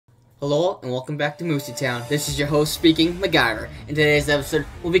Hello and welcome back to Mooseytown. This is your host speaking, MacGyver. In today's episode,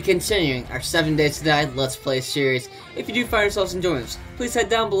 we'll be continuing our 7 Days to Die Let's Play series. If you do find yourselves enjoying this, please head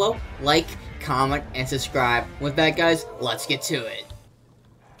down below, like, comment, and subscribe. With that, guys, let's get to it.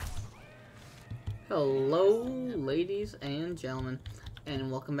 Hello, ladies and gentlemen,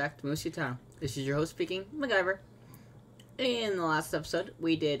 and welcome back to Mooseytown. This is your host speaking, MacGyver. In the last episode,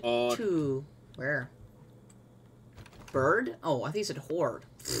 we did two... Where? Bird? Oh, I think you said horde.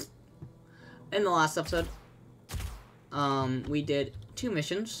 In the last episode, we did 2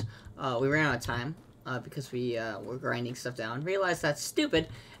 missions. We ran out of time because we were grinding stuff down. Realized that's stupid,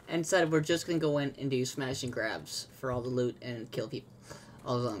 and decided we're just gonna go in and do smash and grabs for all the loot and kill people,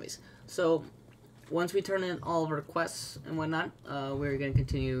 all the zombies. So once we turn in all of our quests and whatnot, we're gonna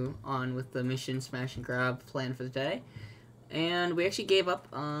continue on with the mission smash and grab plan for the day. And we actually gave up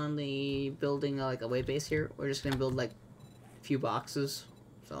on the building like a way base here. We're just gonna build like a few boxes.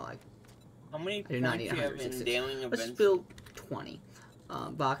 So like. How many I do not need points you have in daily events? Let's build 20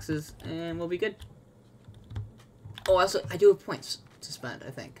 boxes, and we'll be good. Oh, also, I do have points to spend,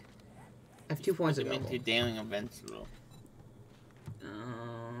 I think. I have 2 points available. Into daily events, though.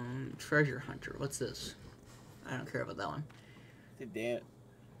 Treasure Hunter. What's this? I don't care about that one.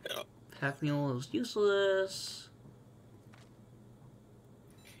 Pack Mule is useless.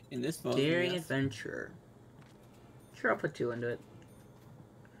 In this one, Daring Adventure. Sure, I'll put 2 into it.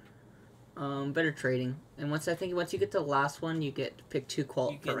 Better trading, and once you get to the last one, you get to pick 2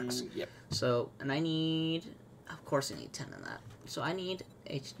 perks. Yep. So, and I need, of course, I need 10 in that. So I need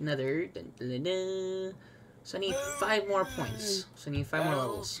another. So I need 5 more points. So I need 5 more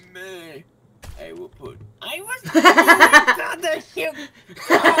levels. Me. I will put. I was on the ship.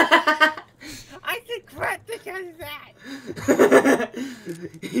 I could crack because of that.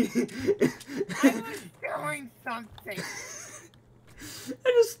 I was doing something. I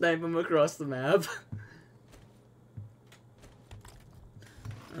just snipe him across the map.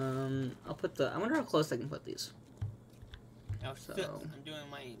 I'll put the. I wonder how close I can put these. Now, so I'm doing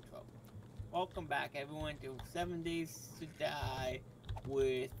my intro. Welcome back, everyone, to 7 Days to Die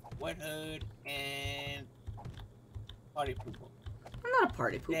with Wet Hood and Party Pooper. I'm not a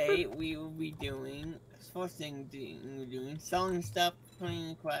party pooper. Today we will be doing first thing we're doing selling stuff,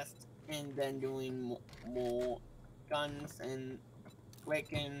 playing quests, and then doing more guns and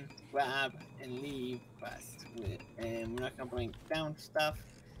break in, grab, and leave quests. And we're not gonna bring down stuff,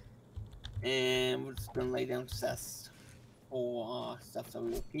 and we're just gonna lay down chests for stuff that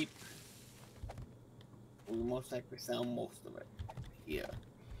we will keep. We'll most likely sell most of it here.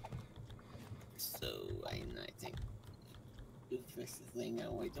 So I think this is laying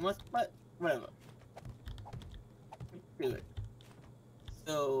down way too much, but whatever. Let's do it.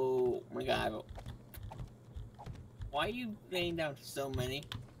 So my God. Why are you laying down so many?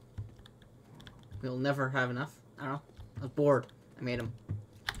 We'll never have enough. I don't know. I was bored. I made them.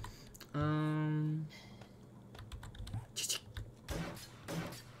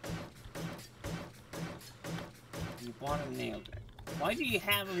 You bought a nail gun. Why do you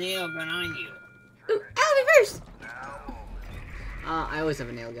have a nail gun on you? Ooh, I'll be first! I always have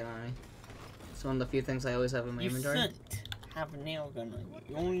a nail gun on me. It's one of the few things I always have in my inventory. You shouldn't have a nail gun on you.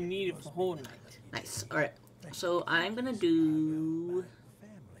 You only need it for whole night. Nice. Alright. So I'm gonna do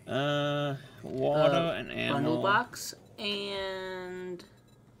water and ammo. Bundle box and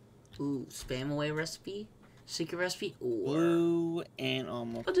spam away recipe, secret recipe, or blue and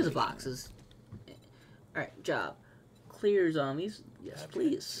almost. I'll do the boxes. Alright, job. Clear zombies. Yes,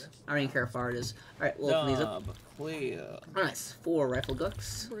 please. I don't even care how far it is. Alright, we'll open these up. Clear. Nice. 4 rifle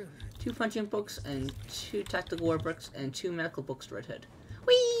books, 2 punching books, and 2 tactical war books, and 2 medical books to Red Hood.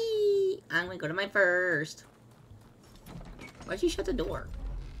 Whee! I'm gonna go to mine first. Why'd you shut the door?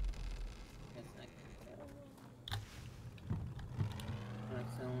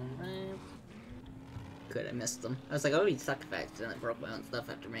 Good, I missed them. I was like, oh, he sucked facts, and I broke my own stuff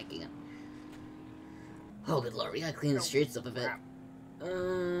after making it. Oh, good lord, we gotta clean the streets up a bit.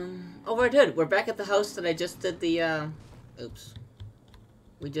 Oh, Red Hood, we're back at the house that I just did the, oops.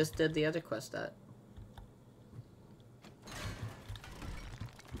 We just did the other quest at.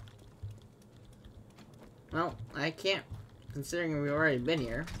 Well, I can't, considering we've already been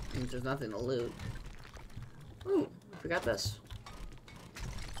here, and there's nothing to loot. Ooh, I forgot this.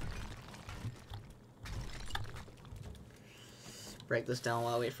 Break this down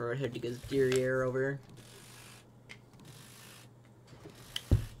while I wait for Red Hood to get his derriere over here.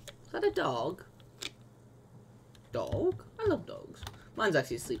 Is that a dog? Dog? I love dogs. Mine's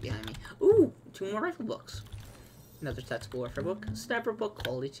actually asleep behind me. Ooh, 2 more rifle books. Another tactical warfare book. Sniper book,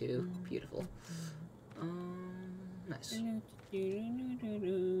 quality 2. Beautiful. Nice.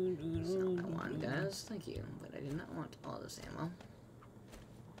 Yes, thank you, but I do not want all this ammo.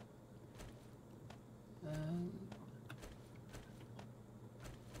 Okay,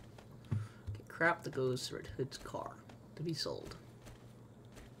 crap that goes to Red Hood's car to be sold.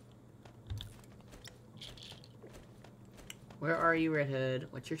 Where are you, Red Hood?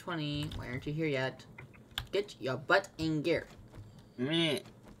 What's your 20? Why aren't you here yet? Get your butt in gear. Me.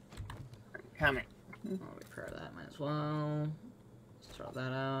 Coming. I'll repair that, might as well. Let's throw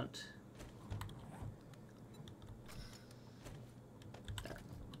that out. There.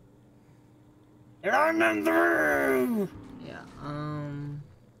 You're on through! Yeah,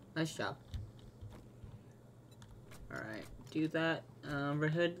 nice job. Alright, do that.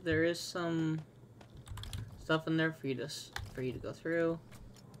 Red Hood, there is some stuff in there for you to go through.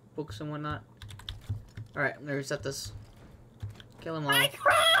 Books and whatnot. Alright, I'm gonna reset this. Kill them all.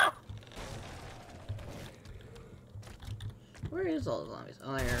 Where is all the zombies?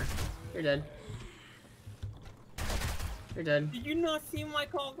 Oh, there. You're dead. You're dead. Did you not see my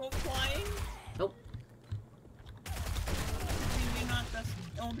car go flying? Nope.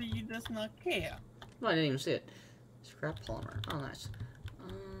 Did you just not care? No, I didn't even see it. Scrap polymer. Oh, nice.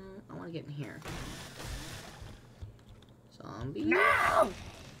 I want to get in here. Zombie. No!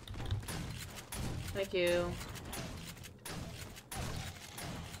 Thank you.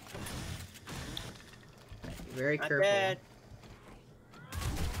 Be very Not careful. dead.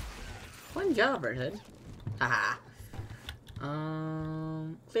 Fun job, Red Hood. Haha.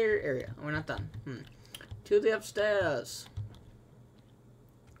 Clear area. We're not done. To the upstairs.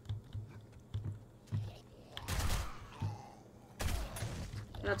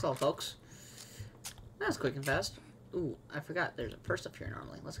 That's all, folks. That's quick and fast. Ooh, I forgot. There's a purse up here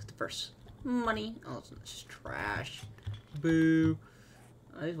normally. Let's get the purse. Money. Oh, it's just trash. Boo.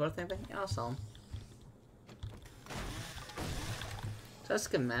 These worth anything? Yeah, I'll sell them. Is that a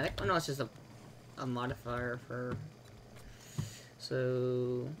schematic? Oh no, it's just a modifier for.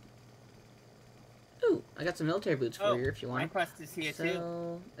 So. Ooh, I got some military boots for you if you want. My quest is here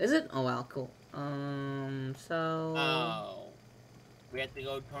too. Is it? Oh wow, cool. So. Oh. We have to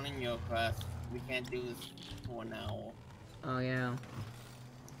go turn in your quest. We can't do this for now. Oh yeah.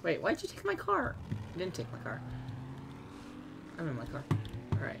 Wait, why'd you take my car? You didn't take my car. I'm in my car.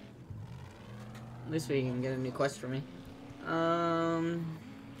 Alright. At least we can get a new quest for me.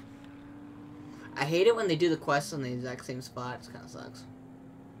 I hate it when they do the quests on the exact same spot. It kind of sucks.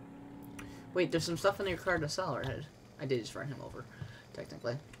 Wait, there's some stuff in your car to sell, right? I did just run him over,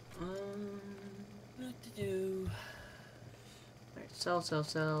 technically. What to do? Alright, sell, sell,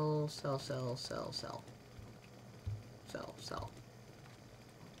 sell, sell, sell, sell, sell. Sell, sell.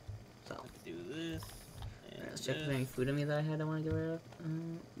 Sell. Let's do this. Alright, let's check if there's any food in me that I want to get rid of.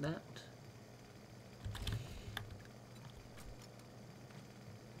 That.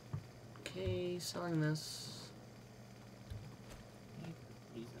 Okay, selling this.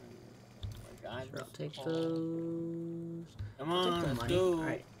 Sure, I'll take those. Come I'll on, take the let's money. go.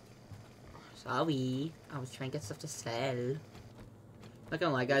 Alright. Sorry. I was trying to get stuff to sell. Not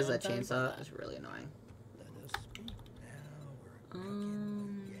gonna lie, guys, that chainsaw is really annoying.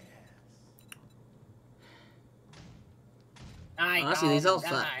 Honestly, these all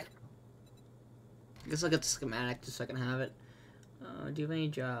suck. I guess I'll get the schematic just so I can have it. Do you have any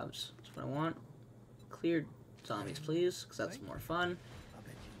jobs? That's what I want. Clear zombies, please, because that's more fun.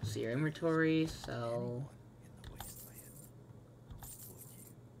 See your inventory. Sell.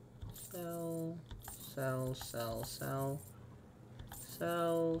 Sell. Sell, sell, sell.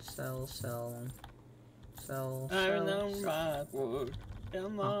 Sell, sell, sell. Sell, I'm sell, on sell. Rockwood,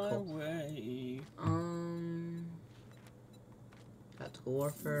 down my way. Tactical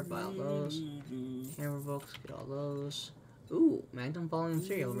Warfare, buy all those. Hammer books, get all those. Ooh, Magnum Volume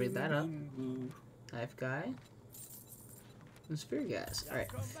 3, I'll read that up. Knife guy. And spear guys.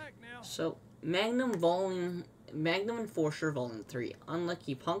 Alright. So, Magnum Enforcer Volume 3.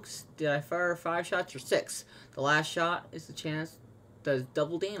 Unlucky punks. Did I fire 5 shots or 6? The last shot is the chance does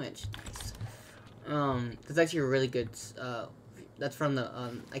double damage. Nice. That's actually a really good, that's from the,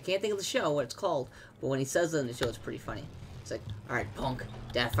 I can't think of the show, what it's called, but when he says it in the show, it's pretty funny. It's like, alright, punk,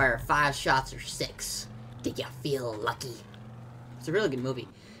 did I fire 5 shots or 6? Did ya feel lucky? It's a really good movie.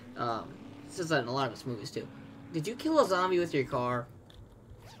 It says that in a lot of his movies, too. Did you kill a zombie with your car?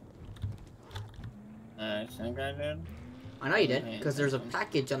 I think I did. I know you did, because there's a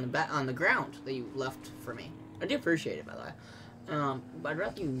package on the ground that you left for me. I do appreciate it, by the way. But I'd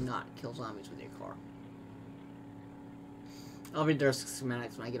rather you not kill zombies with your car. I'll read their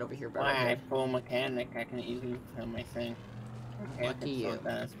schematics when I get over here. Why, I full mechanic, I can easily kill my thing. Okay, Lucky you.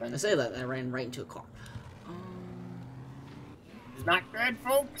 I say that, and I ran right into a car. He's not dead,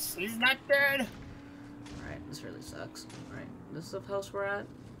 folks! He's not dead! This really sucks. Alright, this is the house we're at?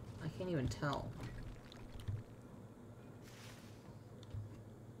 I can't even tell.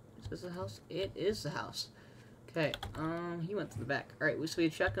 Is this the house? It is the house. Okay, he went to the back. Alright, so we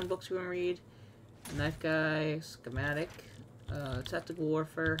have shotgun books we want to read, knife guy, schematic, tactical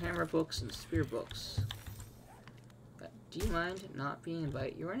warfare, hammer books, and spear books. Do you mind not being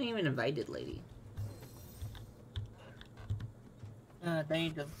invited? You weren't even invited, lady. Don't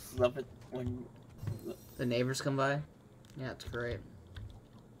you just love it when the neighbors come by? Yeah, it's great.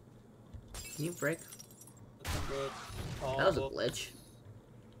 Can you break? That was a glitch.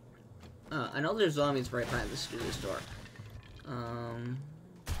 I know there's zombies right behind the studio store.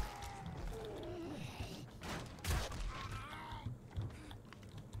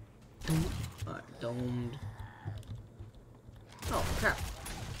 Domed. Oh crap!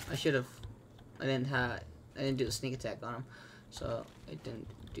 I should have. I didn't do a sneak attack on him, so it didn't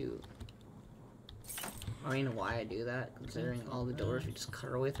do. I don't even know why I do that, considering all the doors we just cut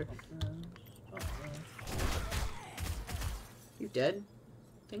our way through. You dead?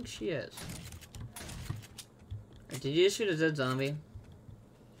 I think she is. Or did you just shoot a dead zombie?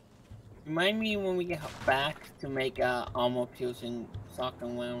 Remind me when we get back to make armor-piercing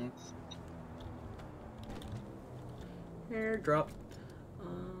shotgun rounds. Airdrop.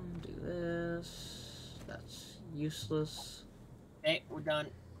 Do this. That's useless. Hey, we're done.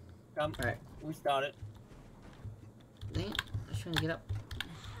 Come. Alright. We started. Dang it. I was trying to get up.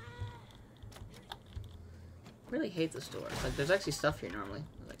 I really hate this door. Like, there's actually stuff here normally.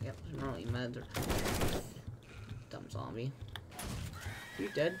 Like, yep, there's normally meds or... Dumb zombie. You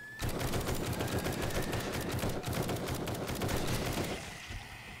dead?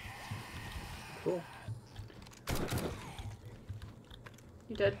 Cool.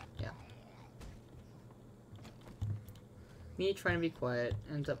 You dead? Yeah. Me trying to be quiet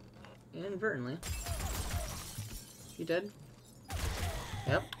ends up inadvertently. You dead?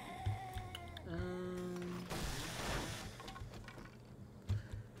 Yep.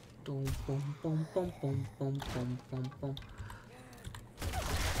 Boom, boom, boom, boom, boom, boom, boom, boom, boom.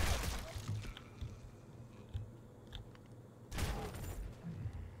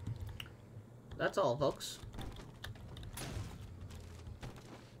 That's all, folks.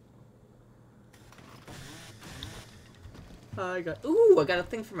 I got a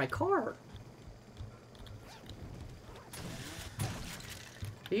thing for my car.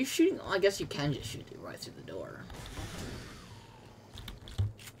 Are you shooting? Oh, I guess you can just shoot it right through the door.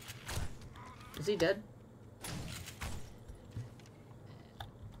 Is he dead?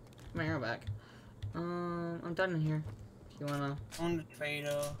 My arrow back. I'm done in here. If you wanna. On the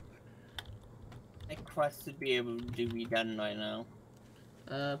trader. I quest to be able to be done right now.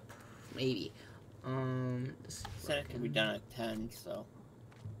 Maybe. Said it could be done at 10, so.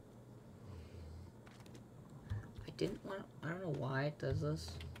 I don't know why it does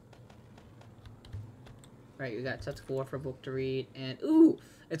this. Right, we got tactical warfare book to read, and ooh,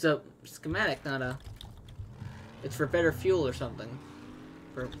 it's a schematic, not a. It's for better fuel or something,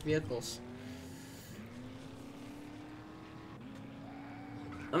 for vehicles.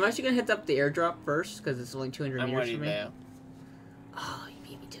 I'm actually gonna hit up the airdrop first because it's only 200 meters from me. There. Oh, you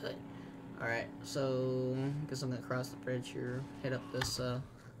beat me to it. All right, so I guess I'm gonna cross the bridge here. Hit up this.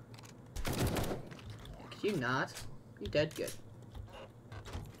 Could you not? You dead? Good.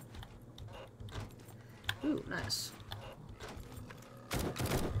 Ooh, nice.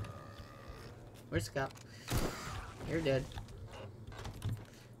 Where's the cop? You're dead.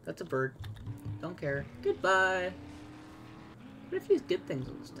 That's a bird. Don't care. Goodbye. What if he's good things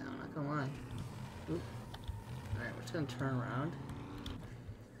in this town? Not gonna lie. Ooh. Alright, we're just gonna turn around.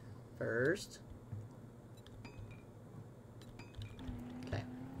 First. Okay.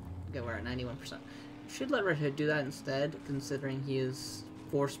 Okay, we're at 91%. Should let Red Hood do that instead, considering he is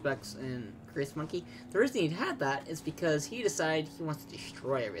 4 specs in Grace Monkey. The reason he had that is because he decided he wants to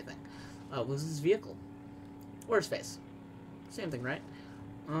destroy everything. With his vehicle. Or his face. Same thing, right?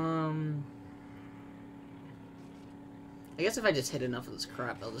 I guess if I just hit enough of this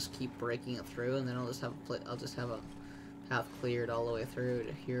crap, I'll just keep breaking it through, and then I'll just have a path cleared all the way through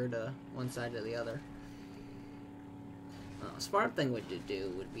to here to one side to the other. A smart thing to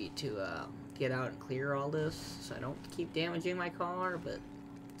do would be to get out and clear all this, so I don't keep damaging my car, but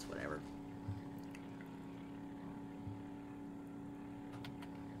it's whatever.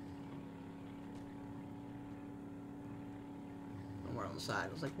 And we're on the side.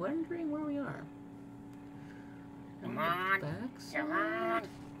 I was like wondering where we are. Come on. Come on.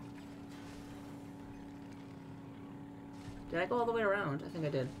 Did I go all the way around? I think I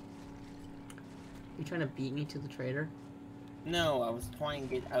did. You trying to beat me to the trader? No, I was trying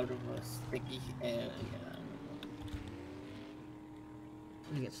to get out of a sticky area.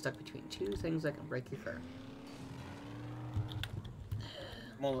 And you get stuck between two things that can break your car.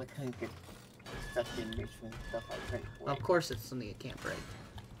 More like I can get stuck in between stuff I break. Of course it's something you can't break.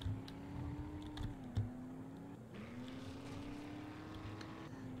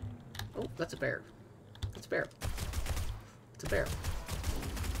 Oh, that's a bear. That's a bear. It's a bear.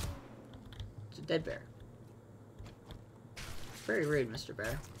 It's a dead bear. It's very rude, Mr.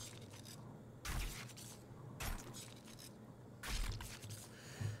 Bear.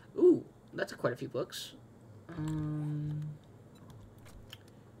 Ooh, that's quite a few books.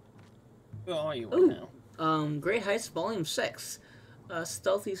 Where are you right now? Great Heights Volume 6.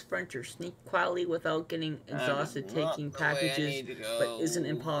 Stealthy sprinter. Sneak quietly without getting exhausted taking packages, but isn't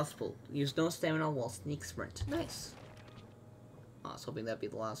impossible. Use no stamina while sneak sprint. Nice. I was hoping that'd be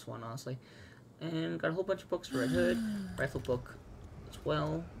the last one, honestly. And got a whole bunch of books for Red Hood. Rifle book as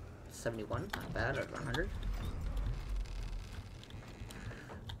well. 71, not bad, out of 100.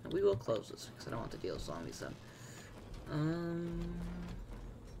 And we will close this, because I don't want to deal with zombies then.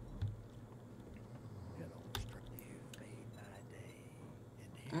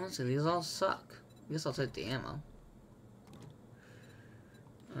 Honestly, these all suck. I guess I'll take the ammo.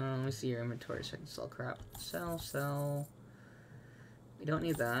 Let me see your inventory so I can sell crap. Sell, sell. We don't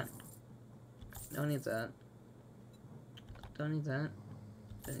need that. Don't need that. Don't need that.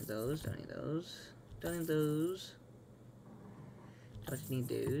 Don't need those. Don't need those. Don't need those. Don't need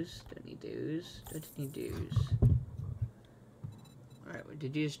those. Don't need those. Don't need those. Alright,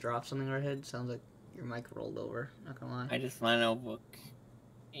 did you just drop something right ahead? Sounds like your mic rolled over. Not gonna lie. I just ran over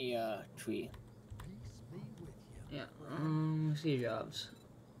a tree. Yeah. Let's see your jobs.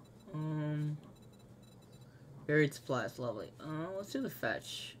 Buried supplies, lovely. Let's do the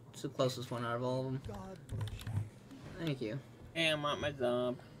fetch. It's the closest one out of all of them. Thank you. Hey, I'm at my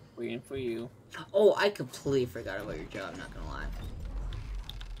job, waiting for you. Oh, I completely forgot about your job, not gonna lie.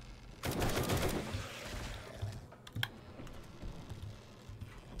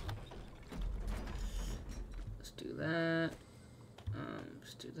 Let's do that.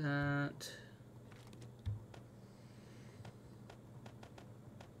 Let's do that.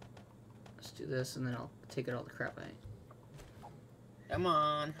 Let's do this, and then I'll take out all the crap I ate. Come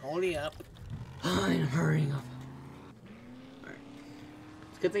on, hurry up. I'm hurrying up. Alright.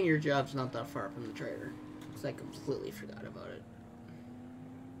 It's a good thing your job's not that far from the trader, because I completely forgot about it.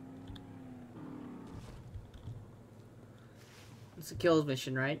 It's a kills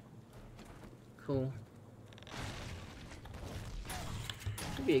mission, right? Cool.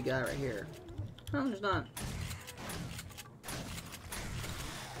 Should be a guy right here. No, there's not.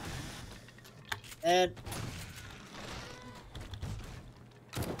 Ed.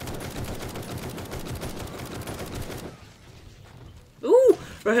 Ooh!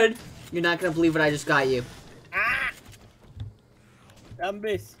 Redhead, you're not gonna believe what I just got you. Ah!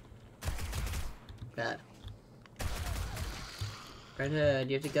 Zombies. Bad. Redhead,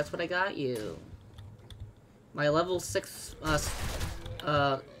 you have to guess what I got you. My level 6, my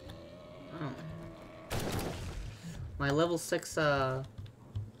level 6,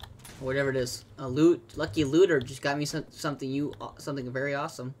 whatever it is, lucky looter just got me something very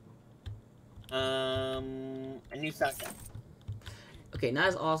awesome. A new shotgun. Okay, not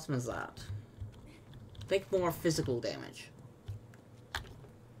as awesome as that. Think more physical damage.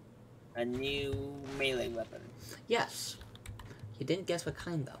 A new melee weapon. Yes. You didn't guess what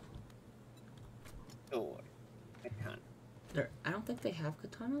kind, though. Sword. Katana. I don't think they have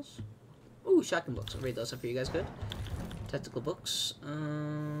katanas. Ooh, shotgun books. I'll read those up for you guys, good. Tactical books.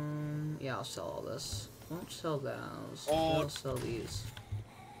 Yeah, I'll sell all this. Won't sell those. I'll sell these.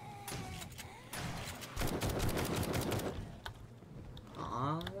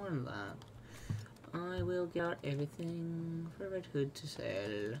 Aw, I wanted that. I will get out everything for Red Hood to sell.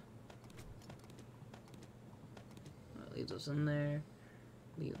 I'll leave those in there.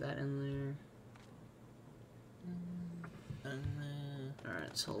 Leave that in there.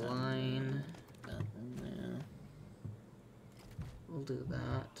 Alright, so line. We'll do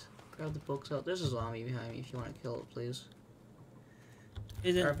that. Grab the books out. There's a zombie behind me if you want to kill it, please.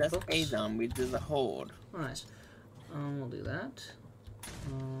 Isn't just a zombie, there's a horde. Oh, nice. We'll do that.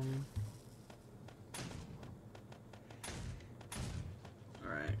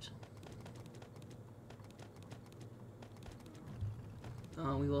 Alright.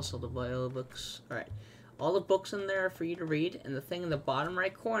 We will sell the bio books. Alright. All the books in there are for you to read, and the thing in the bottom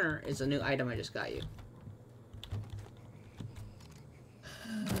right corner is a new item I just got you.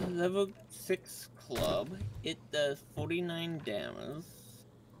 Level 6 club. It does 49 damage.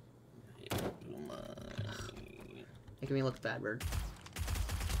 Making me look bad, bird.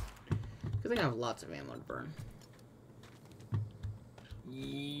 Good thing I have lots of ammo to burn.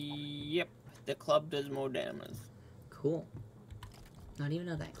 Yep. The club does more damage. Cool. Not even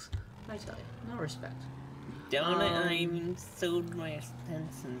a thanks. I tell you, no respect. Darn it, I even sold my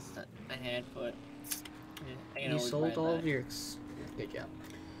extensions that I had, but yeah, I can You always sold buy all that. of your... Good job.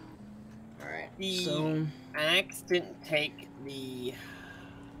 Alright, The so... axe didn't take the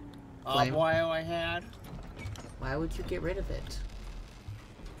Flame. wire I had. Why would you get rid of it?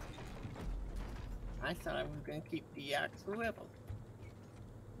 I thought I was gonna keep the axe forever.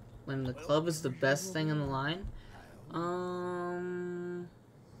 When the club is the best thing in the line?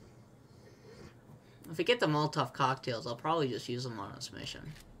 If we get the Molotov cocktails, I'll probably just use them on this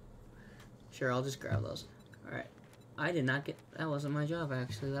mission. Sure, I'll just grab those. Alright. I did not get... That wasn't my job,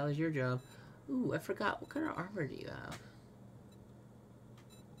 actually. That was your job. Ooh, I forgot. What kind of armor do you have?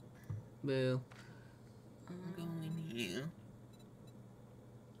 Boo. Going here.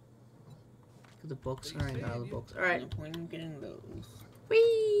 The books. Alright, got all the books. Alright. No point in getting those.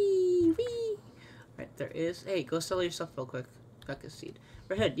 Whee! Whee! Alright, there is... Hey, go sell your stuff real quick. Becca seed.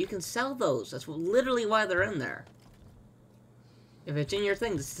 Redhead, you can sell those. That's literally why they're in there. If it's in your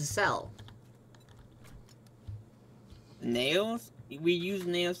thing, it's to sell. Nails? We use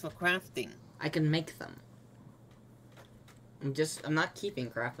nails for crafting. I can make them. I'm not keeping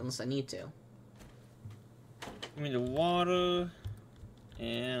craft unless I need to. Give me the water.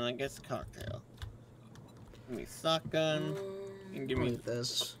 And I guess cocktail. Give me shotgun. And give me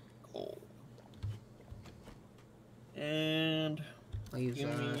this. coal. And I'll use give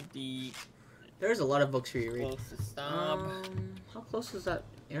me the There's a lot of books for you to read. closest stop. How close is that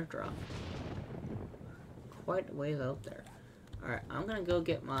airdrop? Quite a ways out there. Alright, I'm gonna go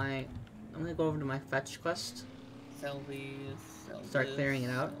get my... I'm gonna go over to my fetch quest. Sell these. Sell Start this, clearing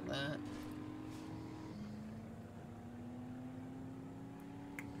it out. Sell that.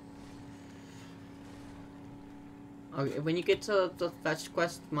 Okay, when you get to the fetch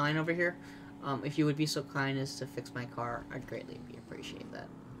quest mine over here, if you would be so kind as to fix my car, I'd greatly appreciate that.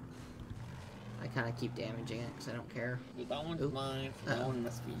 I kind of keep damaging it because I don't care. That one's Oop. mine. Uh-oh. That one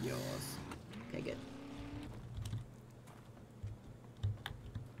must be yours. Okay, good.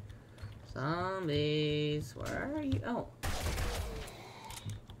 Zombies, where are you? Oh.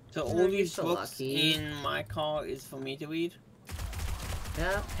 So Oh, all you're these so books lucky. in my car is for me to read.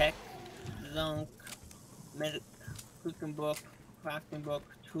 Yeah. Tech, Zunk, cooking book, crafting book,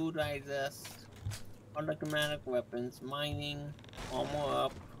 tool digest, automatic weapons, mining, armor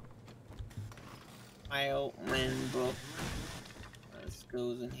up, man book. This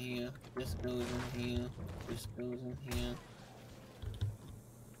goes in here. This goes in here. This goes in here.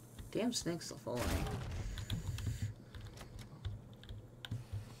 Damn snake's still following me.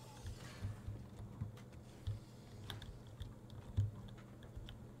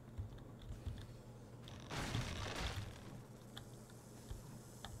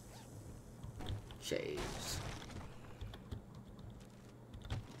 Shades.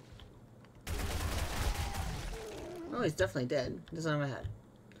 Oh, he's definitely dead. He doesn't have a head.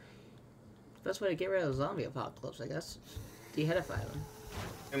 Best way to get rid of the zombie apocalypse, I guess. Deheadify them.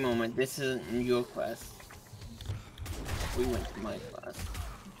 Wait a moment, this isn't your quest. We went to my quest.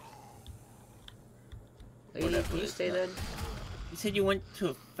 Lady, Whatever can you it's stay not. dead? You said you went to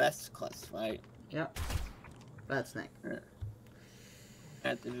a fest quest, right? Yep. Bad snake.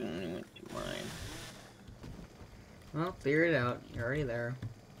 I only went to mine. Well, clear it out. You're already there.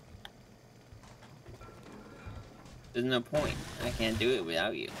 There's no point. I can't do it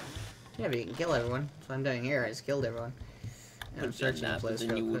without you. Yeah, but you can kill everyone. That's what I'm doing here. I just killed everyone. And I'm searching the place then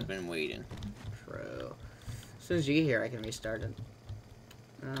real you would quick. have been waiting. True. As soon as you get here, I can restart it.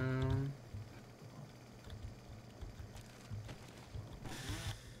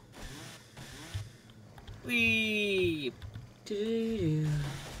 Whee! Take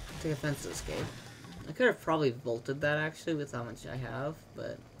offense to escape. I could have probably vaulted that actually with how much I have,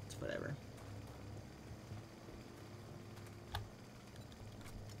 but it's whatever.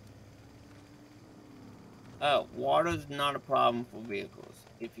 Water's not a problem for vehicles,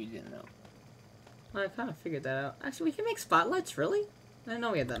 if you didn't know. Well, I kind of figured that out. Actually, we can make spotlights, really? I didn't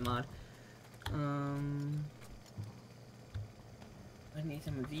know we had that mod. I need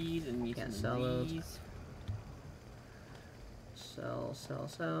some of these, I need Can't some sell of those. these. Sell.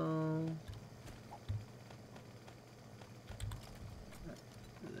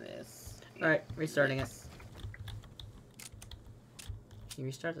 This. Alright, restarting it. this. Can you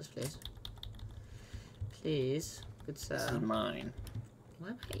restart this, please? Please. Good This is stuff. mine. Why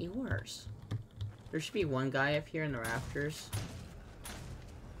not yours? There should be one guy up here in the rafters.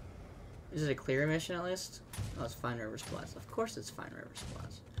 Is it a clear mission at least? Oh, it's Fine River Splats. Of course it's Fine River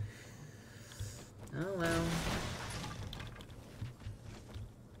Splats. Oh well.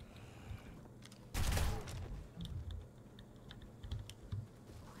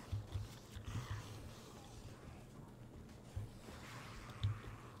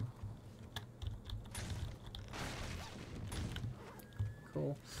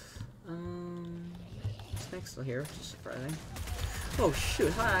 Cool. Snake's still here, which is surprising. Oh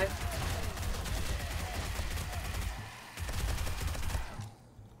shoot! Hi.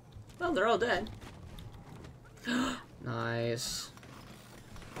 Well, they're all dead. Nice.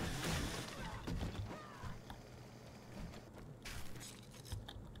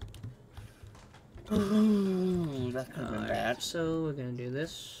 Ooh, that could have been bad. So we're gonna do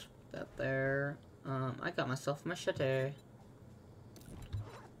this, that there. I got myself a machete.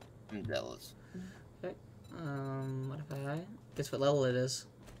 I'm jealous. Okay. What if I guess what level it is?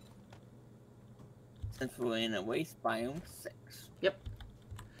 Since we're in a waste biome 6. Yep.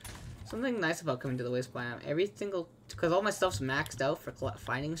 Something nice about coming to the waste biome, because all my stuff's maxed out for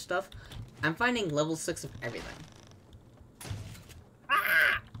finding stuff, I'm finding level 6 of everything.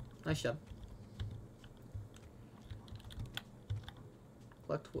 Ah! Nice job.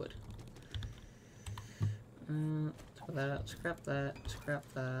 Collect wood. Throw that out, scrap that, scrap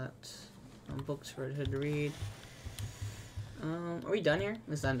that. Books for a hood to read. Are we done here?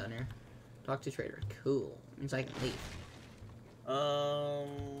 Yes, I'm done here. Talk to trader. Cool. Means I can leave.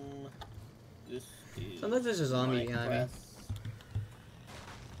 This is Sometimes there's a zombie behind me.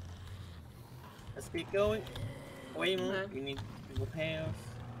 Let's keep going. Wait a minute. We need repairs.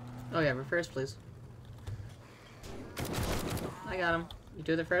 Oh yeah, repairs please. I got him. You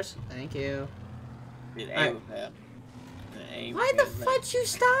do the first? Thank you. Did a Alright. repair. Why the fudge you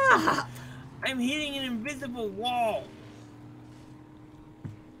stop? I'm hitting an invisible wall.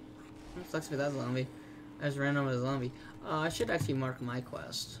 It sucks for that zombie. I just ran over the zombie. I should actually mark my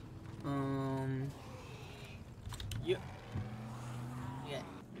quest. Yeah. Yeah.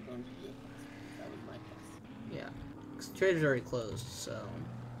 We're going to do it. That was my quest. Yeah. 'Cause the trader's already closed, so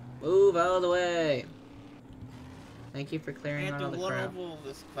move out of the way. Thank you for We clearing have out to all the run crap. over all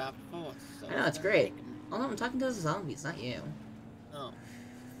this crap first. So I know, it's great. Oh no, I'm talking to the zombies, not you. Oh.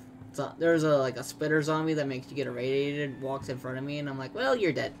 So there's a spitter zombie that makes you get irradiated, walks in front of me, and I'm like, well,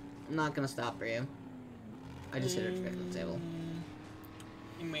 you're dead. I'm not gonna stop for you. I just hit her straight on the table.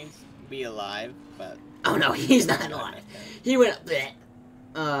 He may be alive, but Oh no, he's not alive. He went up there.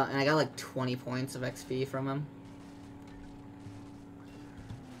 And I got like 20 points of XP from him.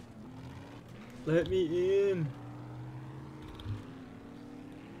 Let me in.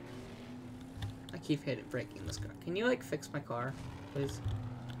 I keep breaking this car. Can you like fix my car, please?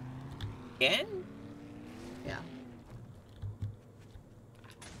 again? Yeah.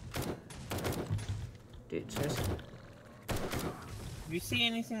 Dude, seriously. If you see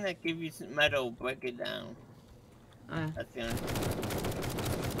anything that gives you some metal, break it down. That's the only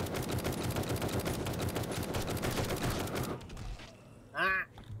Ah!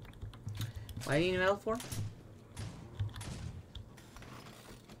 Why do you need metal for?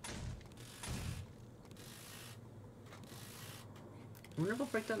 I wonder if I'll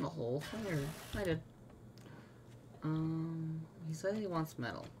break down the whole thing, or I did. He said he wants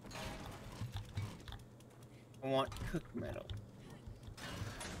metal. I want cooked metal.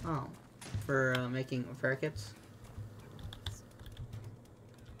 Oh, for making repair kits.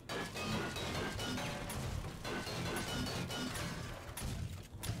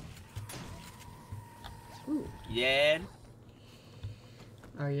 Ooh. Dead?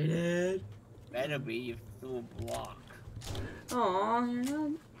 Are you dead? Better be, you threw a block. Aw, you're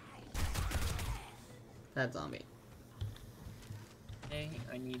not. That zombie. Okay,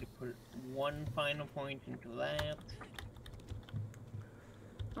 I need to put one final point into that.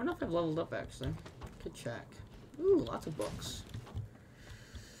 I don't know if I've leveled up actually. Could check. Ooh, lots of books.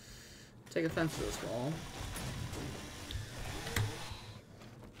 Take offense to this wall.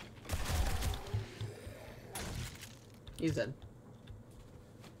 He's dead.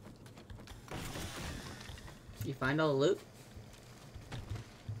 You find all the loot?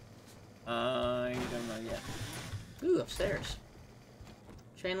 I don't know yet. Ooh, upstairs.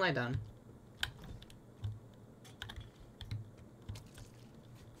 Chain light down.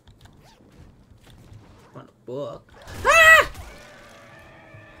 Found a book. Ah!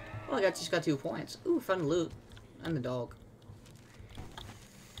 Well, I just got 2 points. Ooh, found loot. And the dog.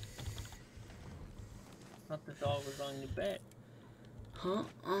 Thought the dog was on your bed. Huh?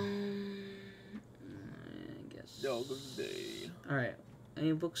 I guess. Dog of the day. Alright.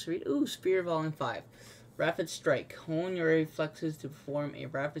 Any books to read? Ooh, Spear Volume 5. Rapid Strike. Hone your reflexes to perform a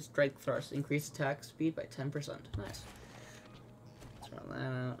rapid strike thrust. Increase attack speed by 10%. Nice. Let's run that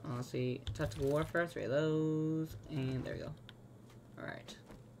out. Honestly, Tactical Warfare, 3 of those. And there we go. Alright.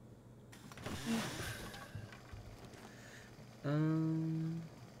 Well,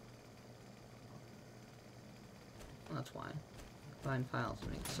 that's why. Find files to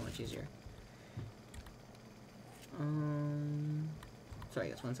make it so much easier. Sorry,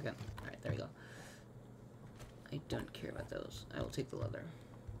 guys, 1 second. Alright, there we go. I don't care about those. I will take the leather.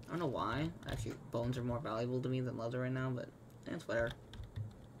 I don't know why. Actually, bones are more valuable to me than leather right now, but it's whatever.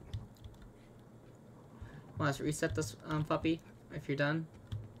 Well, let's reset this puppy if you're done.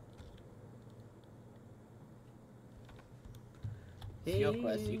 It's your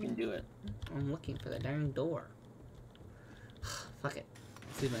quest, you can do it. I'm looking for the darn door. Fuck it.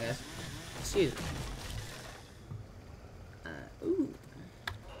 Excuse me, guys. Excuse me. Ooh.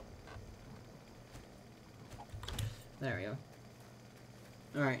 There we go.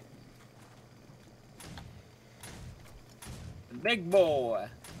 Alright. Big boy.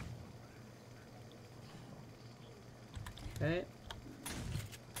 Okay.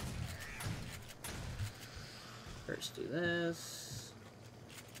 First do this.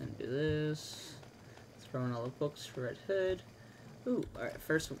 Then do this. Throw in all the books for Red Hood. Ooh, alright,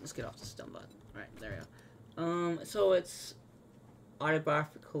 first let's get off the stun button. Alright, there we go. So it's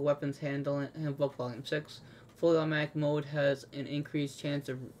autobiographical weapons handling book volume 6. Fully automatic mode has an increased chance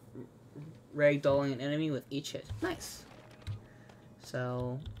of ragdolling an enemy with each hit. Nice.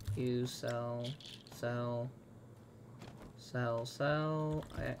 Sell, use, sell, sell, sell, sell.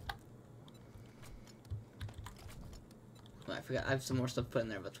 Okay. Oh, I forgot. I have some more stuff put in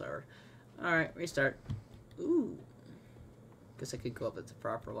there, but whatever. Alright, restart. Ooh. Guess I could go up it the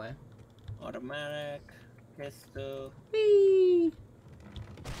proper way. Automatic, pistol. Whee!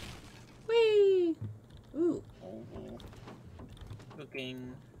 Whee! Ooh.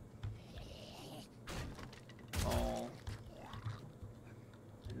 Cooking. Oh.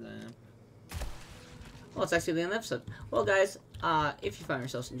 Lamp. Well, it's actually the end of the episode. Well, guys, if you find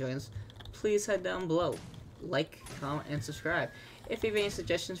yourselves enjoying this, please head down below. Like, comment, and subscribe. If you have any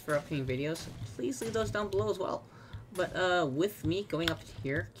suggestions for upcoming videos, please leave those down below as well. But, with me going up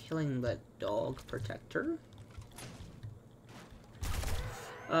here, killing the dog protector,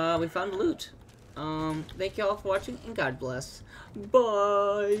 we found loot. Thank you all for watching, and God bless.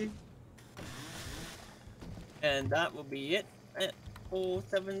 Bye! And that will be it for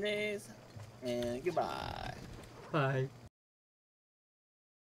 7 days. And goodbye. Bye.